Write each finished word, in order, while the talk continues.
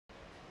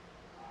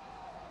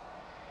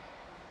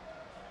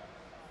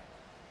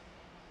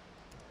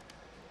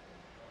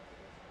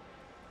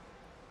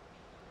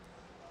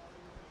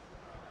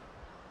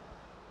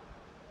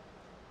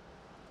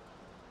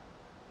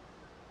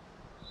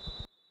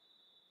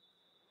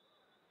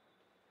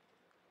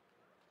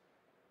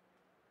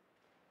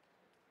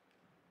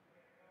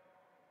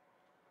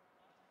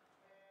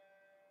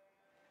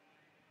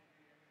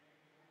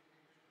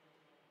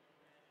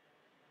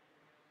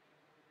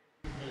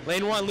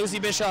Lane 1, Lucy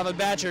Bischoff of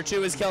Batcher.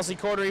 2 is Kelsey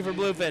Cordery for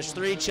Bluefish.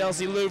 3,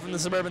 Chelsea Lou from the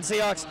Suburban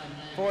Seahawks.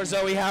 4,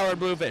 Zoe Howard,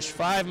 Bluefish.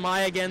 5,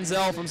 Maya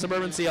Genzel from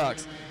Suburban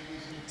Seahawks.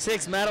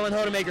 6, Madeline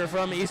Hodemaker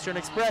from Eastern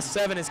Express.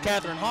 7 is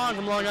Catherine Hong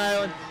from Long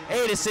Island.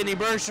 8 is Sydney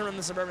Bergstrom from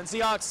the Suburban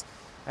Seahawks.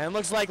 And it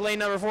looks like lane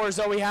number 4,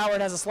 Zoe Howard,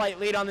 has a slight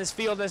lead on this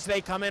field as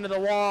they come into the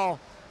wall.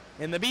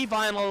 In the B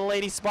final, the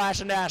ladies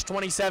splash and dash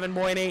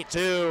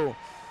 27.82.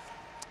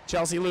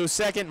 Chelsea Lou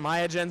second,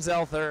 Maya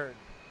Genzel third.